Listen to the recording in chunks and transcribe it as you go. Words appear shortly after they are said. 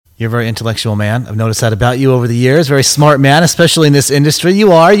You're a very intellectual man. I've noticed that about you over the years. Very smart man, especially in this industry.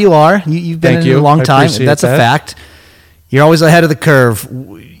 You are. You've been in it a long time. That's a fact. You're always ahead of the curve.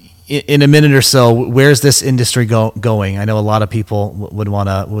 In a minute or so, where's this industry going? I know a lot of people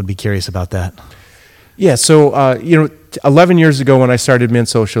would be curious about that. Yeah. So 11 years ago when I started Mint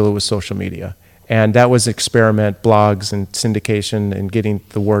Social, it was social media, and that was experiment, blogs, and syndication, and getting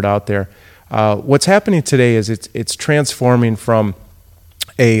the word out there. What's happening today is it's transforming from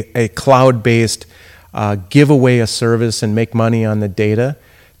a cloud-based give away a service and make money on the data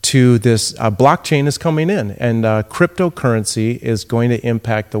to this blockchain is coming in, and cryptocurrency is going to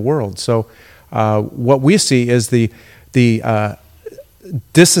impact the world. So what we see is the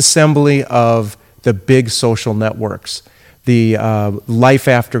disassembly of the big social networks, the life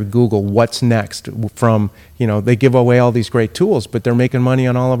after Google, what's next from, they give away all these great tools, but they're making money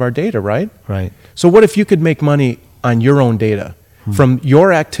on all of our data, right? Right. So what if you could make money on your own data? From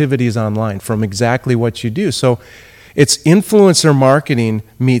your activities online, from exactly what you do. So it's influencer marketing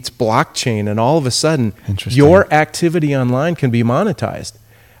meets blockchain, and all of a sudden your activity online can be monetized.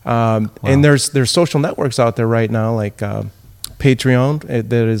 Wow. And there's social networks out there right now, like Patreon,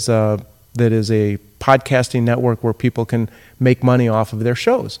 that is a podcasting network where people can make money off of their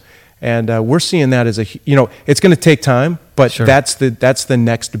shows. And we're seeing that as it's going to take time, but that's the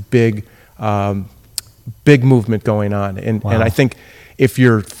next big movement going on. And I think if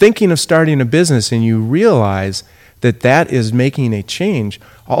you're thinking of starting a business and you realize that is making a change,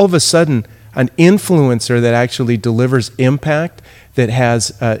 all of a sudden an influencer that actually delivers impact, that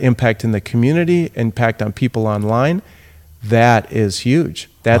has impact in the community, impact on people online, that is huge.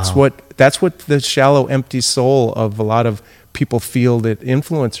 That's what the shallow, empty soul of a lot of people feel that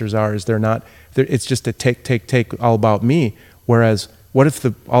influencers are, is it's just a take all about me. Whereas what if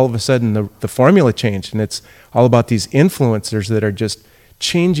all of a sudden the formula changed and it's all about these influencers that are just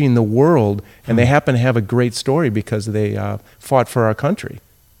changing the world, and they happen to have a great story because they fought for our country?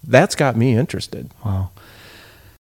 That's got me interested. Wow.